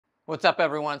What's up,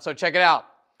 everyone? So check it out.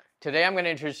 Today I'm going to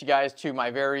introduce you guys to my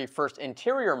very first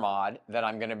interior mod that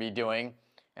I'm going to be doing.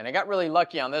 And I got really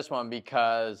lucky on this one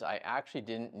because I actually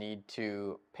didn't need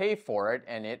to pay for it,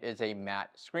 and it is a matte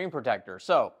screen protector.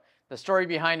 So the story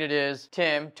behind it is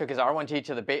Tim took his R1T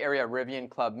to the Bay Area Rivian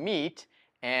Club meet,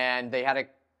 and they had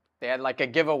like a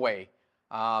giveaway.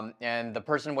 And the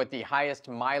person with the highest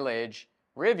mileage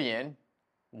Rivian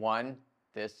won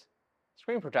this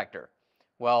screen protector.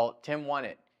 Well, Tim won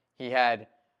it. He had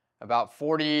about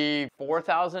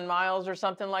 44,000 miles or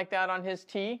something like that on his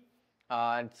T.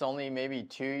 It's only maybe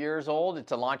 2 years old.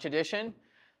 It's a launch edition.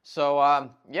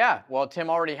 So yeah, well, Tim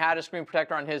already had a screen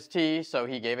protector on his T, so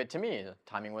he gave it to me. The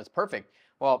timing was perfect.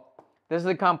 Well, this is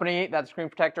the company that the screen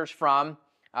protector's from.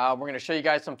 We're going to show you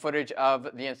guys some footage of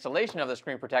the installation of the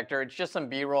screen protector. It's just some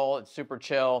B-roll. It's super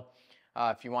chill.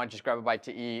 If you want, just grab a bite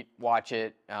to eat, watch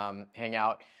it, hang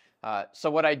out. So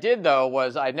what I did, though,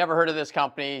 was I'd never heard of this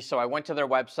company, so I went to their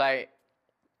website,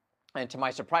 and to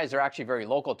my surprise, they're actually very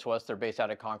local to us. They're based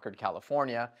out of Concord,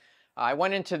 California. I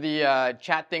went into the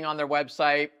chat thing on their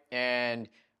website and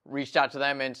reached out to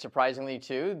them, and surprisingly,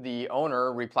 too, the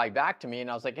owner replied back to me, and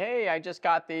I was like, hey, I just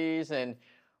got these, and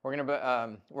we're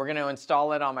gonna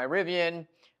install it on my Rivian,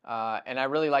 and I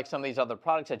really like some of these other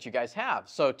products that you guys have.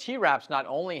 So TWRAPS not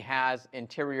only has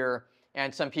interior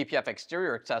and some PPF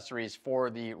exterior accessories for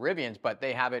the Rivians, but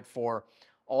they have it for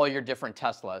all your different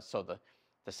Teslas. So the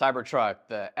Cybertruck,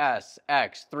 the S,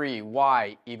 X, 3,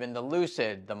 Y, even the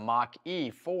Lucid, the Mach-E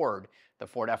Ford, the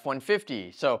Ford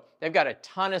F-150. So they've got a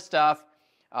ton of stuff.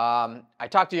 I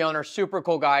talked to the owner, super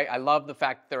cool guy. I love the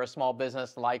fact that they're a small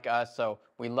business like us, so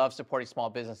we love supporting small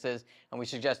businesses, and we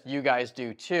suggest you guys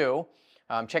do too.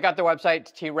 Check out their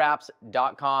website,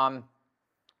 TWRAPS.com.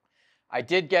 I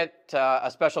did get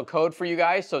a special code for you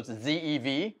guys, so it's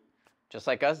ZEV, just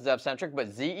like us, ZEVcentric, but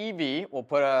ZEV. We'll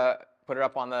put it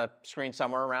up on the screen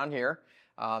somewhere around here.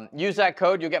 Use that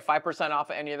code, you'll get 5% off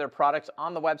of any of their products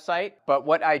on the website. But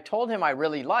what I told him I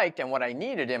really liked and what I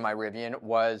needed in my Rivian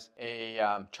was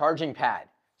a charging pad.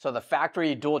 So the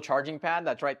factory dual charging pad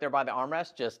that's right there by the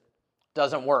armrest just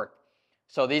doesn't work.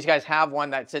 So these guys have one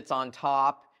that sits on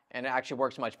top, and it actually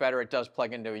works much better. It does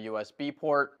plug into a USB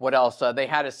port. What else? They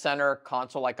had a center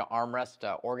console, like an armrest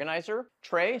organizer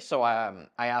tray. So I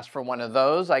asked for one of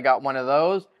those. I got one of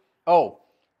those. Oh,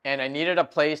 and I needed a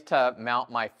place to mount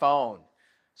my phone.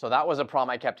 So that was a problem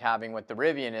I kept having with the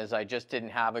Rivian, is I just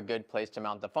didn't have a good place to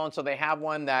mount the phone. So they have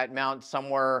one that mounts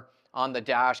somewhere on the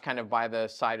dash, kind of by the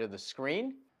side of the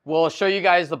screen. We'll show you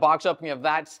guys the box opening of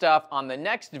that stuff on the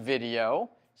next video.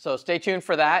 So stay tuned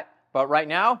for that. But right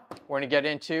now, we're going to get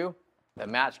into the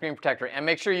matte screen protector. And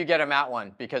make sure you get a matte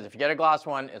one, because if you get a gloss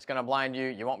one, it's going to blind you.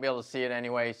 You won't be able to see it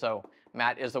anyway, so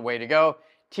matte is the way to go.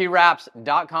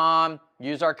 TWRAPS.com.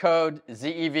 Use our code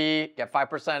ZEV, get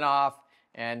 5% off,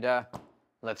 and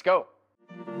let's go.